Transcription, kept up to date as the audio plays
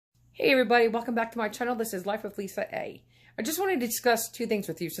Hey everybody, welcome back to my channel. This is Life with Lisa A. I just wanted to discuss two things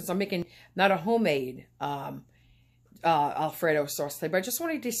with you since I'm making not a homemade Alfredo sauce today, but I just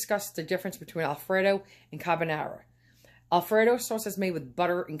wanted to discuss the difference between Alfredo and carbonara. Alfredo sauce is made with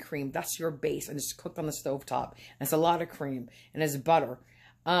butter and cream. That's your base, and it's cooked on the stovetop. And it's a lot of cream, and it's butter.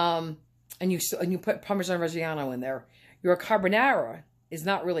 And you put Parmesan Reggiano in there. Your carbonara is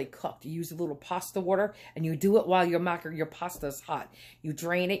not really cooked. You use a little pasta water, and you do it while your pasta is hot. You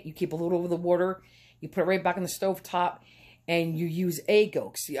drain it, you keep a little of the water, you put it right back on the stove top, and you use egg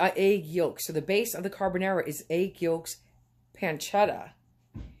yolks. So the base of the carbonara is egg yolks, pancetta,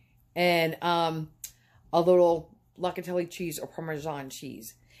 and a little locatelli cheese or Parmesan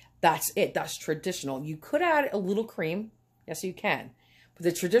cheese. That's it. That's traditional. You could add a little cream. Yes, you can. But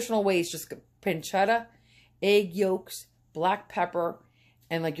the traditional way is just pancetta, egg yolks, black pepper,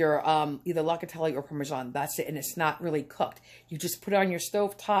 and like your either locatelli or Parmesan. That's it. And it's not really cooked. You just put it on your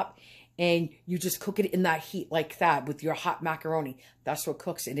stove top and you just cook it in that heat like that with your hot macaroni. That's what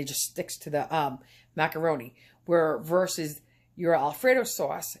cooks it. And it just sticks to the macaroni. Where versus your Alfredo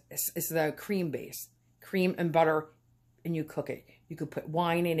sauce is the cream base. Cream and butter, and you cook it. You could put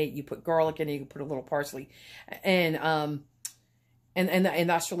wine in it. You put garlic in it. You could put a little parsley. And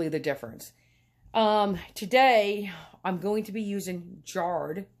that's really the difference. Today, I'm going to be using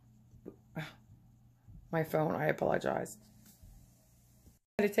jarred. My phone, I apologize.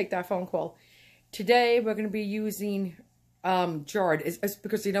 I had to take that phone call. Today, we're going to be using jarred. It's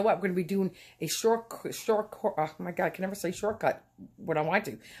because, you know what? We're going to be doing a oh my God, I can never say shortcut when I want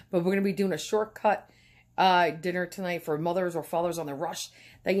to. But we're going to be doing a shortcut dinner tonight for mothers or fathers on the rush.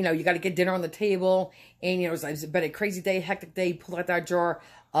 That, you know, you got to get dinner on the table. And, you know, it's been a crazy day, hectic day. Pull out that jar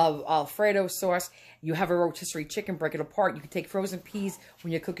of Alfredo sauce. You have a rotisserie chicken, break it apart. You can take frozen peas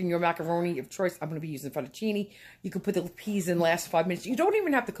when you're cooking your macaroni of choice. I'm going to be using fettuccine. You can put the peas in the last 5 minutes. You don't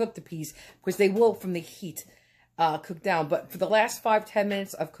even have to cook the peas because they will, from the heat, cook down. But for the last 5-10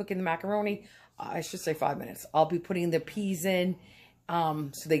 minutes of cooking the macaroni, I should say 5 minutes, I'll be putting the peas in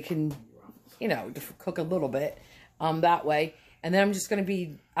so they can, you know, cook a little bit that way. And then I'm just going to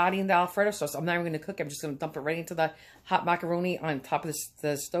be adding the Alfredo sauce. I'm not even going to cook it. I'm just going to dump it right into the hot macaroni on top of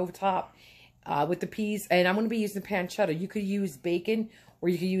the stove top with the peas. And I'm going to be using pancetta. You could use bacon or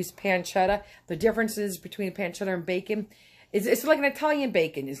you could use pancetta. The differences between pancetta and bacon is it's like an Italian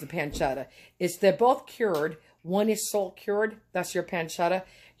bacon is the pancetta. They're both cured. One is salt cured. That's your pancetta.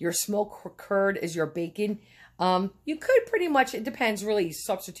 Your smoke cured is your bacon. You could pretty much, it depends really,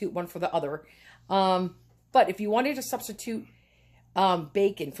 substitute one for the other. But if you wanted to substitute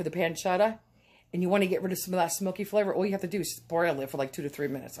bacon for the pancetta and you want to get rid of some of that smoky flavor, all you have to do is broil it for like 2 to 3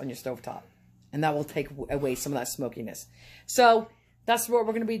 minutes on your stovetop. And that will take away some of that smokiness. So that's what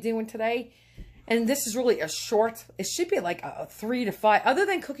we're going to be doing today. And this is really a short, it should be like a 3 to 5, other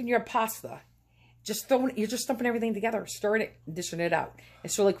than cooking your pasta. You're just dumping everything together, stirring it, and dishing it out.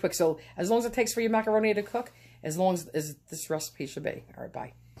 It's really quick. So as long as it takes for your macaroni to cook, as long as this recipe should be. All right,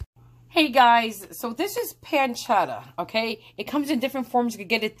 bye. Hey guys, so this is pancetta, okay? It comes in different forms. You could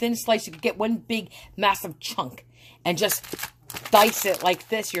get a thin slice. You could get one big, massive chunk and just dice it like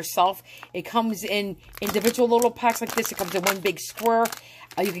this yourself. It comes in individual little packs like this. It comes in one big square.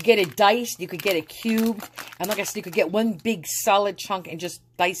 You could get it diced. You could get it cubed. And like I said, you could get one big solid chunk and just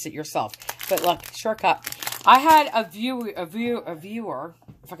dice it yourself. But look, shortcut. I had a viewer,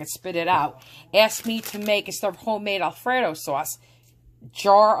 if I could spit it out, ask me to make, instead of homemade Alfredo sauce,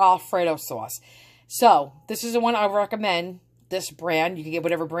 jar Alfredo sauce. So this is the one I recommend. This brand, you can get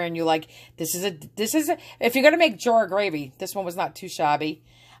whatever brand you like. This is if you're gonna make jar gravy, this one was not too shabby.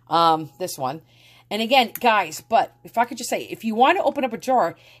 This one, and again, guys, but if I could just say, if you want to open up a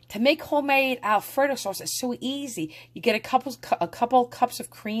jar to make homemade Alfredo sauce, it's so easy. You get a couple cups of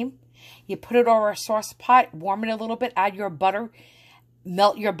cream, you put it over a sauce pot, warm it a little bit, add your butter.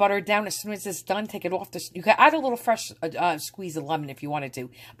 Melt your butter down. As soon as it's done, take it off. You can add a little fresh squeeze of lemon if you wanted to.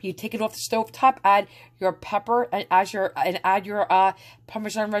 But you take it off the stove top, add your pepper, and add your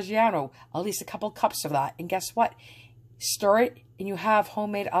Parmesan Reggiano. At least a couple cups of that. And guess what? Stir it, and you have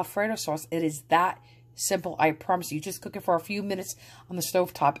homemade Alfredo sauce. It is that simple. I promise you. Just cook it for a few minutes on the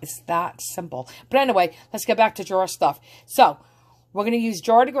stove top. It's that simple. But anyway, let's get back to jar stuff. So we're going to use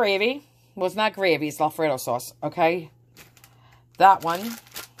jarred gravy. Well, it's not gravy. It's Alfredo sauce. Okay. That one,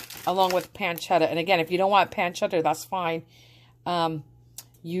 along with pancetta. And again, if you don't want pancetta, that's fine.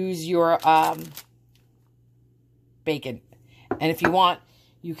 Use your bacon. And if you want,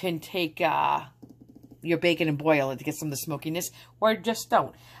 you can take your bacon and boil it to get some of the smokiness. Or just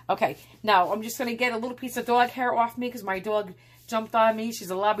don't. Okay, now I'm just going to get a little piece of dog hair off me because my dog jumped on me.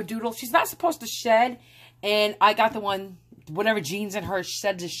 She's a Labradoodle. She's not supposed to shed. And I got the one whatever genes in her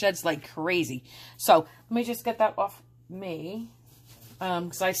sheds like crazy. So let me just get that off me,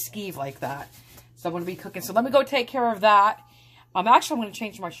 because I skeeve like that. So I'm going to be cooking. So let me go take care of that. Actually, I'm going to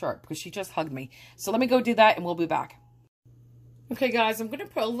change my shirt because she just hugged me. So let me go do that and we'll be back. Okay, guys, I'm going to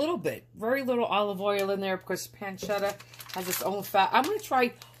put a little bit, very little olive oil in there because pancetta has its own fat. I'm going to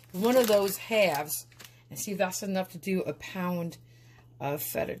try one of those halves and see if that's enough to do a pound of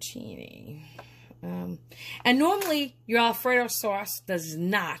fettuccine. And normally, your Alfredo sauce does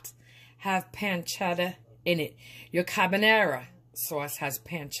not have pancetta in it. Your carbonara sauce has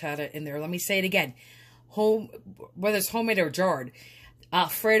pancetta in there. Let me say it again. Whether it's homemade or jarred,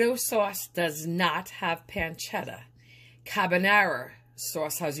 Alfredo sauce does not have pancetta. Carbonara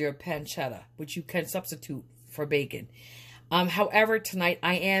sauce has your pancetta, which you can substitute for bacon. However, tonight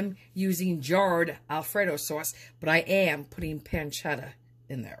I am using jarred Alfredo sauce, but I am putting pancetta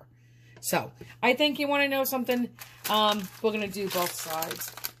in there. So, I think you want to know something. We're going to do both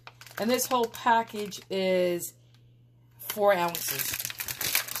sides. And this whole package is 4 ounces.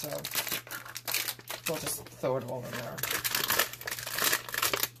 So, we'll just throw it all in there.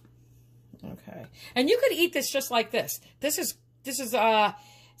 Okay. And you could eat this just like this. This is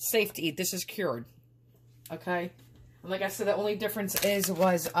safe to eat. This is cured. Okay? And like I said, the only difference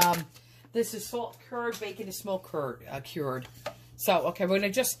was this is salt cured, bacon is smoke cured. So, okay, we're going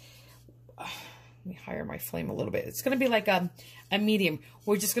to just let me higher my flame a little bit. It's going to be like a medium.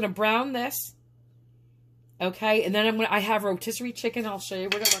 We're just going to brown this. Okay? And then I have rotisserie chicken. I'll show you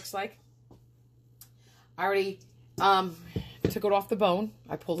what it looks like. I already took it off the bone.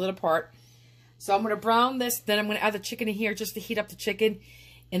 I pulled it apart. So I'm going to brown this. Then I'm going to add the chicken in here just to heat up the chicken.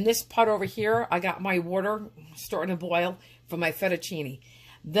 In this pot over here, I got my water starting to boil for my fettuccine.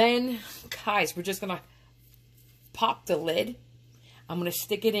 Then, guys, we're just going to pop the lid. I'm going to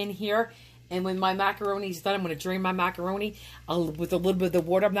stick it in here. And when my macaroni's done, I'm going to drain my macaroni with a little bit of the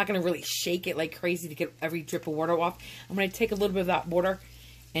water. I'm not going to really shake it like crazy to get every drip of water off. I'm going to take a little bit of that water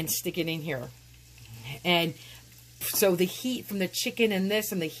and stick it in here. And so the heat from the chicken and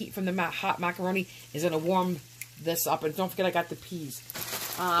this and the heat from the hot macaroni is going to warm this up. And don't forget I got the peas.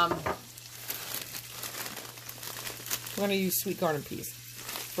 I'm going to use sweet garden peas.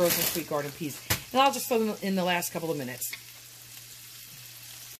 Frozen sweet garden peas. And I'll just throw them in the last couple of minutes.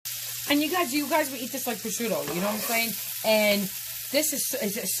 And you guys will eat this like prosciutto. You know what I'm saying? And this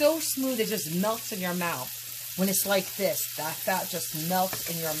is so smooth it just melts in your mouth. When it's like this, that fat just melts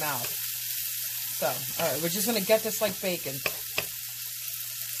in your mouth. So, all right, we're just going to get this like bacon.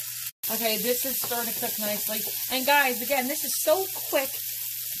 Okay, this is starting to cook nicely. And guys, again, this is so quick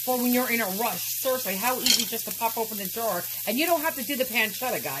for when you're in a rush. Seriously, how easy just to pop open the jar. And you don't have to do the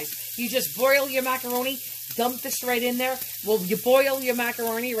pancetta, guys. You just boil your macaroni, dump this right in there. Well, you boil your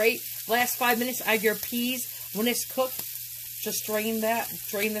macaroni, right? Last 5 minutes, add your peas. When it's cooked, just drain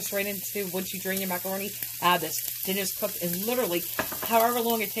this right into, once you drain your macaroni, add this. Then it's cooked in literally however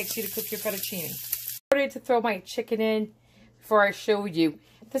long it takes you to cook your fettuccine. I started to throw my chicken in before I showed you.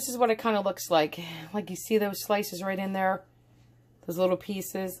 This is what it kind of looks like. Like you see those slices right in there? Those little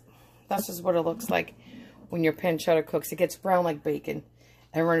pieces. That's just what it looks like when your pancetta cooks. It gets brown like bacon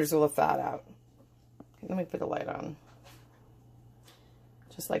and renders all the fat out. Okay, let me put the light on.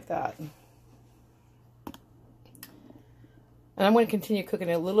 Just like that. And I'm going to continue cooking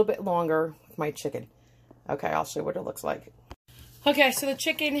it a little bit longer with my chicken. Okay, I'll show you what it looks like. Okay, so the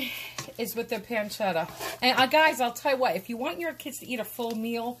chicken is with the pancetta. And guys, I'll tell you what, if you want your kids to eat a full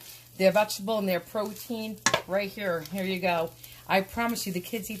meal, their vegetable and their protein, right here you go. I promise you, the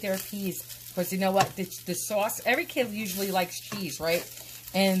kids eat their peas. Because you know what, the sauce, every kid usually likes cheese, right?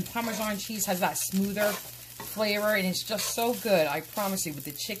 And Parmesan cheese has that smoother flavor, and it's just so good. I promise you, with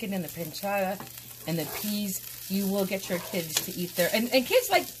the chicken and the pancetta and the peas, you will get your kids to eat their... And kids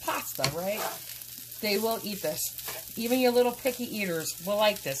like pasta, right? They will eat this. Even your little picky eaters will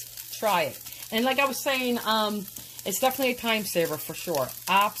like this. Try it. And like I was saying, it's definitely a time saver for sure.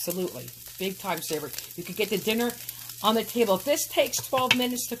 Absolutely. Big time saver. You could get the dinner on the table. If this takes 12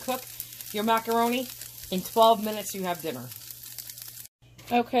 minutes to cook your macaroni, in 12 minutes you have dinner.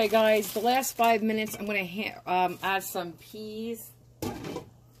 Okay, guys. The last 5 minutes, I'm going to add some peas.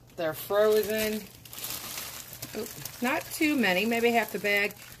 They're frozen. Oh, not too many, maybe half the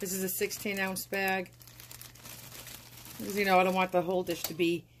bag. This is a 16-ounce bag. Because, you know, I don't want the whole dish to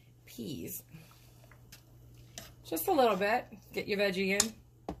be peas. Just a little bit. Get your veggie in.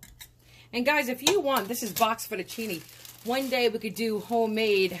 And guys, if you want, this is box fettuccine. One day we could do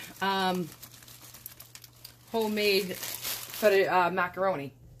homemade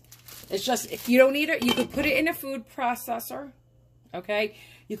macaroni. It's just, if you don't need it, you could put it in a food processor. Okay?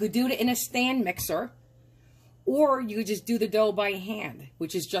 You could do it in a stand mixer. Or you could just do the dough by hand,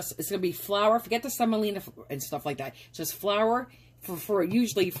 which is just, it's going to be flour. Forget the semolina and stuff like that. Just flour for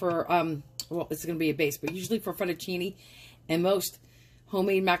usually for, well, it's going to be a base, but usually for fettuccine and most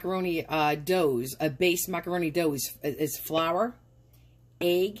homemade macaroni doughs, a base macaroni dough is flour,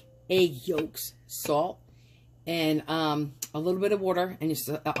 egg yolks, salt, and a little bit of water, and just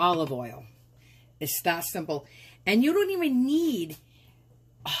olive oil. It's that simple. And you don't even need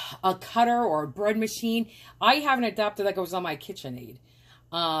a cutter or a bread machine. I have an adapter that goes on my KitchenAid.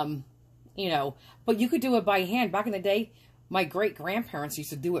 You know, but you could do it by hand. Back in the day, my great-grandparents used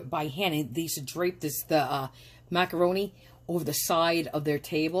to do it by hand, and they used to drape the macaroni over the side of their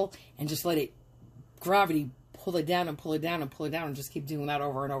table and just let it, gravity, pull it down and pull it down and pull it down and just keep doing that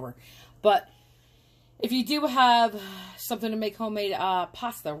over and over. But if you do have something to make homemade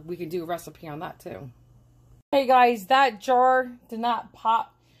pasta, we can do a recipe on that too. Hey guys, that jar did not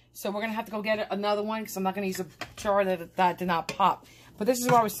pop, so we're going to have to go get another one because I'm not going to use a jar that did not pop. But this is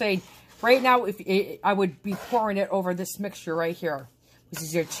what I was saying. Right now, I would be pouring it over this mixture right here. This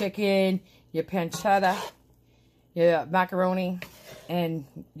is your chicken, your pancetta, your macaroni, and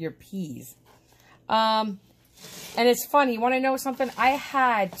your peas. And it's funny, you want to know something? I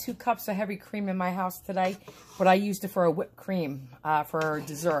had 2 cups of heavy cream in my house today, but I used it for a whipped cream for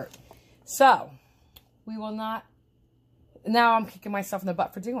dessert. So, we will not... Now I'm kicking myself in the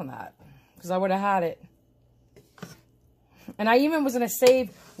butt for doing that, because I would have had it. And I even was going to save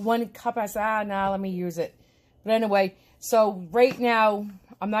 1 cup. I said, nah, let me use it. But anyway, so right now,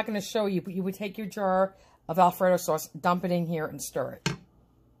 I'm not going to show you, but you would take your jar of Alfredo sauce, dump it in here, and stir it.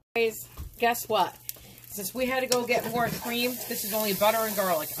 Guys, guess what? Since we had to go get more cream, this is only butter and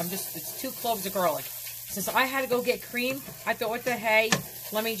garlic. It's 2 cloves of garlic. Since I had to go get cream, I thought, what the hey,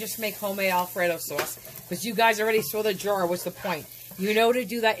 let me just make homemade Alfredo sauce. Because you guys already saw the jar, what's the point? You know to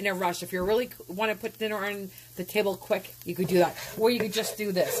do that in a rush. If you really want to put dinner on the table quick, you could do that. Or you could just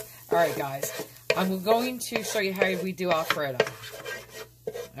do this. All right, guys. I'm going to show you how we do Alfredo.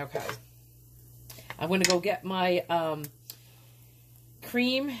 Okay. I'm going to go get my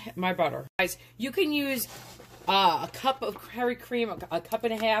cream, my butter. Guys, you can use a cup of heavy cream, a cup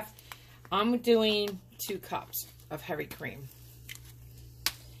and a half. I'm doing 2 cups of heavy cream.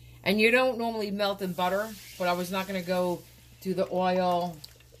 And you don't normally melt in butter, but I was not going to go do the oil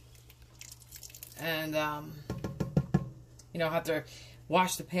and, you know, have to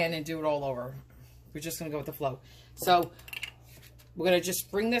wash the pan and do it all over. We're just going to go with the flow. So, we're going to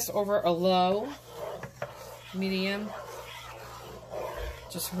just bring this over a low, medium.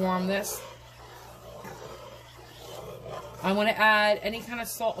 Just warm this. I want to add any kind of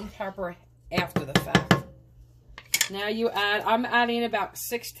salt and pepper after the fact. Now you add, I'm adding about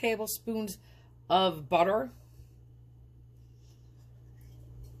 6 tablespoons of butter.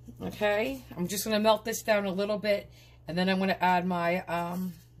 Okay, I'm just going to melt this down a little bit, and then I'm going to add my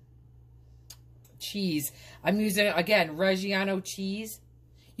cheese. I'm using, again, Reggiano cheese.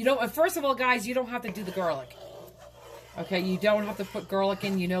 You don't, first of all, guys, you don't have to do the garlic. Okay, you don't have to put garlic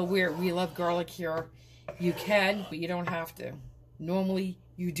in. You know we love garlic here. You can, but you don't have to. Normally,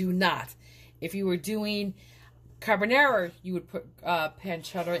 you do not. If you were doing carbonara, you would put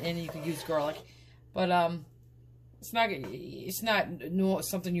pancetta in, and you could use garlic. But it's not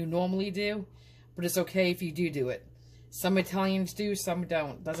something you normally do, but it's okay if you do it. Some Italians do, some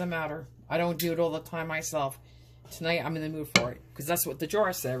don't. Doesn't matter. I don't do it all the time myself. Tonight, I'm in the mood for it, because that's what the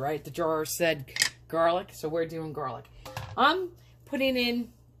jar said, right? The jar said garlic, so we're doing garlic. I'm putting in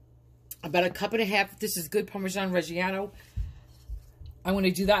about a cup and a half. This is good Parmesan Reggiano. I want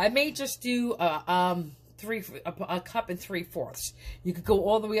to do that. I may just do a cup and 3/4. You could go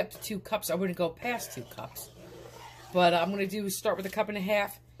all the way up to 2 cups. I wouldn't go past 2 cups. But I'm going to start with a cup and a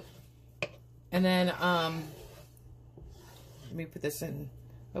half. And then, let me put this in.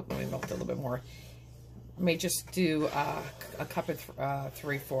 Oh, let me melt it a little bit more. I may just do a cup and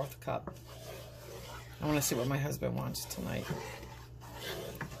 3/4 cup. I want to see what my husband wants tonight.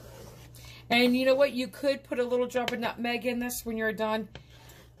 And you know what? You could put a little drop of nutmeg in this when you're done.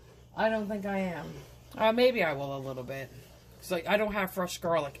 I don't think I am. Maybe I will a little bit. Because I don't have fresh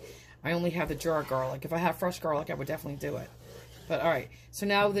garlic. I only have the jar garlic. If I have fresh garlic, I would definitely do it. But alright. So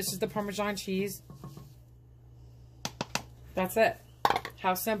now this is the Parmesan cheese. That's it.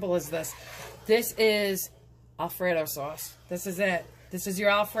 How simple is this? This is Alfredo sauce. This is it. This is your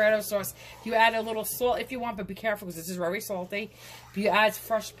Alfredo sauce. You add a little salt if you want, but be careful because this is very salty. But you add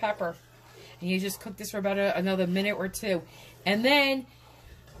fresh pepper. And you just cook this for about another minute or 2. And then,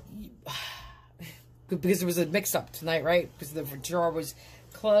 because there was a mix-up tonight, right? Because the jar was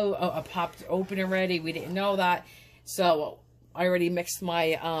popped open already. We didn't know that. So, I already mixed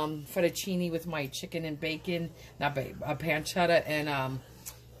my fettuccine with my chicken and bacon, not pancetta and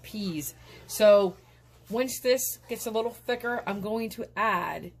peas. So once this gets a little thicker, I'm going to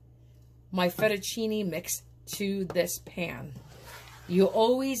add my fettuccine mix to this pan. You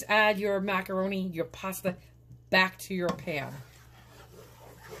always add your macaroni, your pasta back to your pan.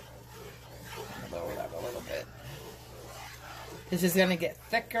 Lower that a little bit. This is going to get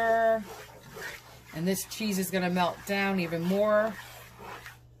thicker. And this cheese is going to melt down even more.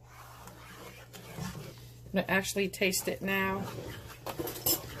 I'm going to actually taste it now.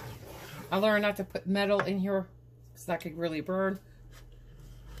 I learned not to put metal in here because that could really burn.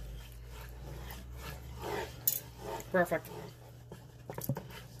 Perfect.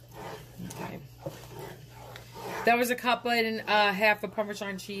 Okay. That was a cup and half of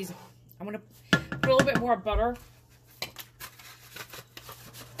Parmesan cheese. I'm going to put a little bit more butter.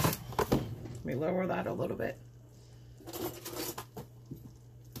 Let me lower that a little bit.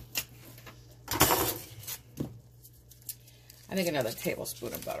 I think another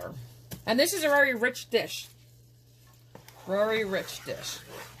tablespoon of butter. And this is a very rich dish. Very rich dish.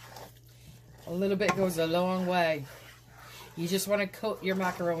 A little bit goes a long way. You just want to coat your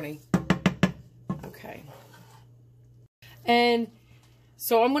macaroni. Okay. And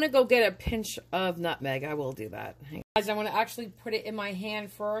so I'm going to go get a pinch of nutmeg. I will do that. Guys, I'm going to actually put it in my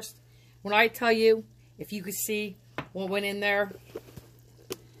hand first. When I tell you, if you could see what went in there,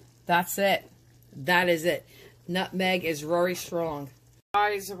 that's it. That is it. Nutmeg is very strong.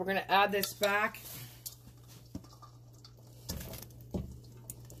 Guys, we're going to add this back.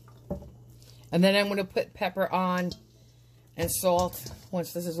 And then I'm going to put pepper on and salt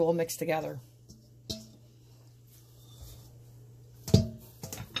once this is all mixed together.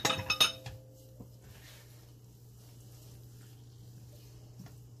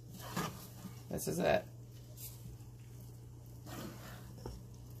 This is it.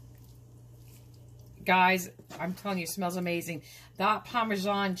 Guys, I'm telling you, it smells amazing. That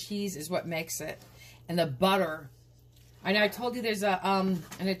Parmesan cheese is what makes it. And the butter. I know I told you there's a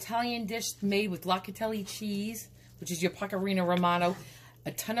an Italian dish made with locatelli cheese, which is your pecorino romano,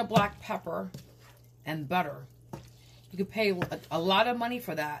 a ton of black pepper, and butter. You could pay a lot of money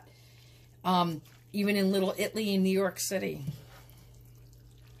for that. Even in Little Italy in New York City.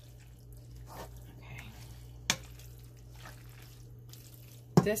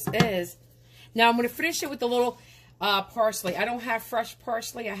 This is, now I'm going to finish it with a little parsley. I don't have fresh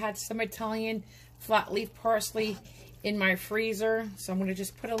parsley. I had some Italian flat leaf parsley in my freezer. So I'm going to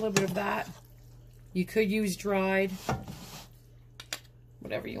just put a little bit of that. You could use dried,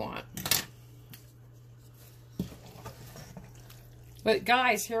 whatever you want. But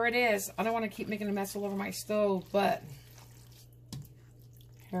guys, here it is. I don't want to keep making a mess all over my stove, but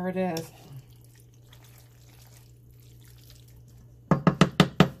here it is.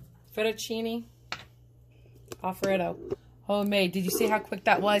 Fettuccine Alfredo, homemade. Did you see how quick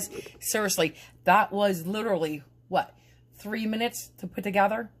that was? Seriously, that was literally, what, 3 minutes to put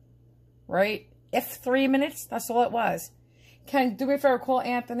together? Right? If 3 minutes, that's all it was. Ken, do me a favor, call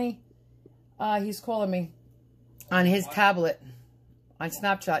Anthony. He's calling me on his tablet on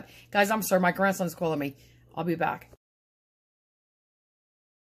Snapchat. Guys, I'm sorry, my grandson's calling me. I'll be back.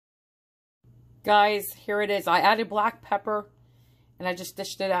 Guys, here it is. I added black pepper. And I just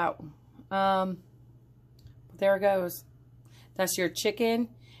dished it out. There it goes. That's your chicken,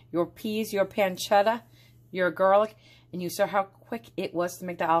 your peas, your pancetta, your garlic. And you saw how quick it was to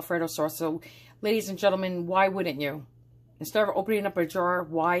make the Alfredo sauce. So, ladies and gentlemen, why wouldn't you? Instead of opening up a jar,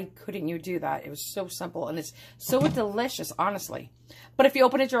 why couldn't you do that? It was so simple. And it's so delicious, honestly. But if you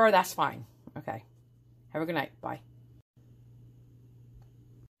open a jar, that's fine. Okay. Have a good night. Bye.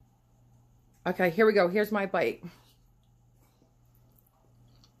 Okay, here we go. Here's my bite.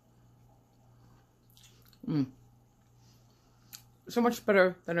 So much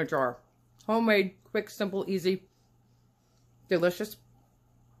better than a jar. Homemade, quick, simple, easy, delicious,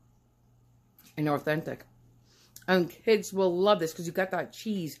 and authentic. And kids will love this because you got that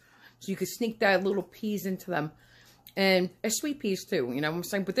cheese. So you can sneak that little peas into them. And it's sweet peas too, you know what I'm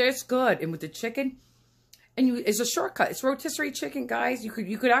saying? But it's good. And with the chicken, and it's a shortcut. It's rotisserie chicken, guys. You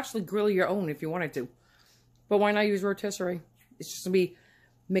could actually grill your own if you wanted to. But why not use rotisserie? It's just going to be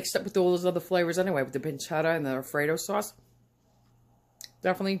mixed up with all those other flavors anyway, with the pancetta and the Alfredo sauce.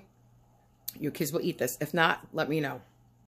 Definitely, your kids will eat this. If not, let me know.